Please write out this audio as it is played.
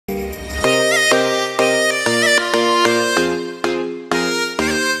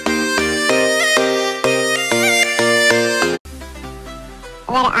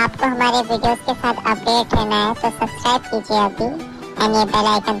अगर आपको हमारे वीडियोस के साथ अपडेट रहना है तो सब्सक्राइब कीजिए अभी एंड ये बेल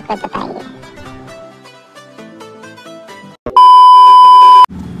आइकन को दबाइए।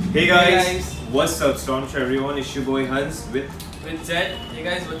 Hey guys, what's up? Staunch everyone, it's your boy Hanz with Z. Hey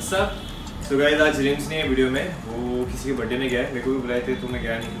guys, what's up? So guys, आज Reemz ने वीडियो में वो किसी के बर्थडे में गया है। मेरे को भी बुलाए थे तो मैं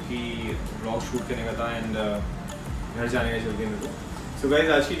गया नहीं क्योंकि व्लॉग शूट करने का था एंड घर जाने का जल्दी मेरे को। So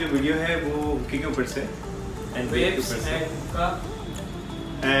guys, आज की जो वीडियो है वो हुक्के के ऊपर से एंड वेप के ऊपर से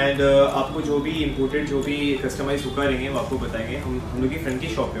एंड आपको जो भी इम्पोर्टेड जो भी कस्टमाइज हुक्का रहेंगे वो आपको बताएंगे। हम लोग की फ्रेंड की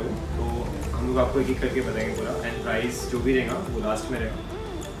शॉप है वो, तो हम लोग आपको एक एक करके बताएंगे पूरा एंड प्राइस जो भी रहेगा वो लास्ट में रहेगा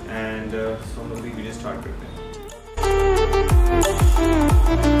एंड हम लोग भी वीडियो स्टार्ट करते हैं।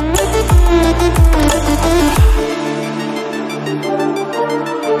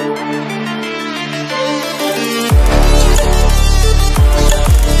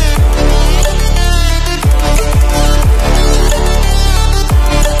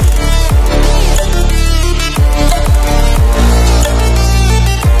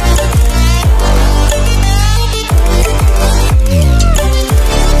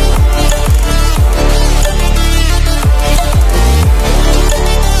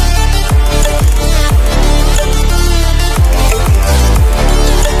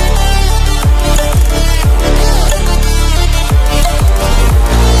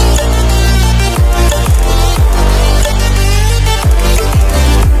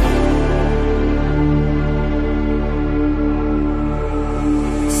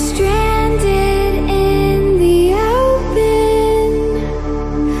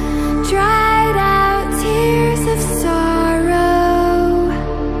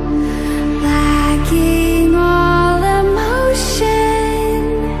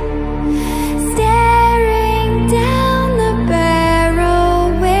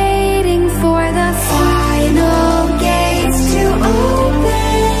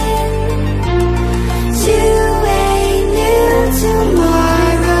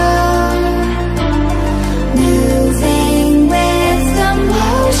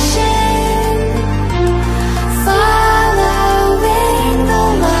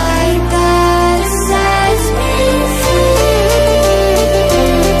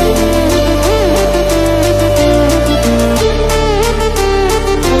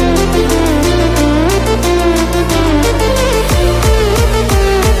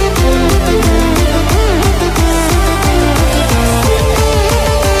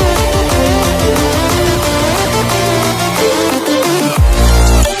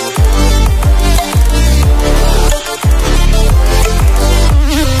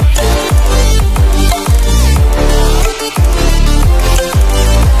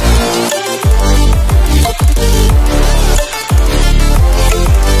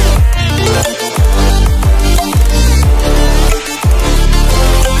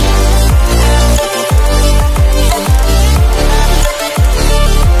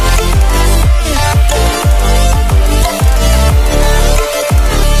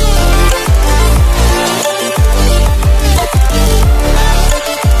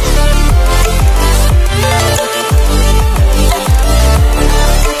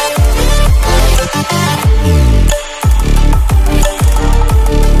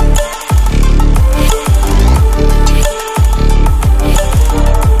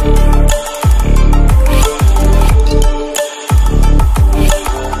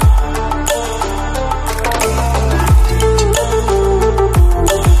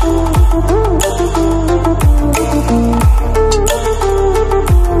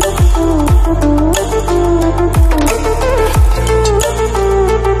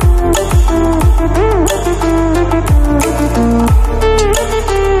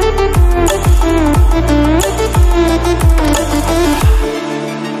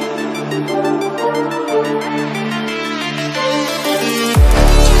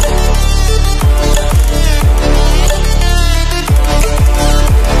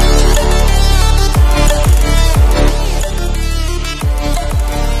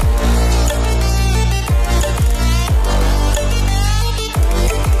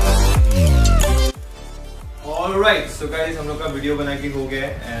 सो गाइस, हम लोग का वीडियो बना के हो गया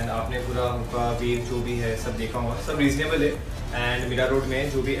है एंड आपने पूरा हुक्का वेप जो भी है सब देखा होगा, सब रीजनेबल है एंड मीरा रोड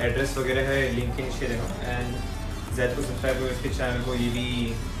में जो भी एड्रेस वगैरह है लिंक के नीचे रहेगा एंड ज़ैद को सब्सक्राइब करो, इसके चैनल को, ये भी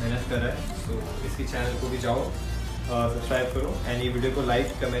मेहनत कर रहा है। सो इसके चैनल को भी जाओ सब्सक्राइब करो एंड ये वीडियो को लाइक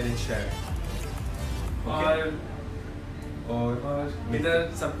कमेंट एंड शेयर। और इधर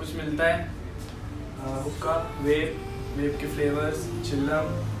सब कुछ मिलता है, हुक्का वेप, वेप के फ्लेवर्स, चिल्लम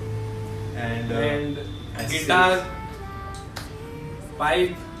एंड गिटार,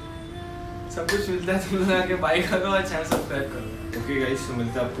 पाइप, सब कुछ मिलता है, तुम लोग आके बाय करो और चैनल सब्सक्राइब करो। ओके गाइस, तो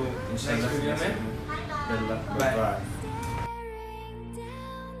मिलते हैं आपको इंशाल्लाह वीडियो में। बाय।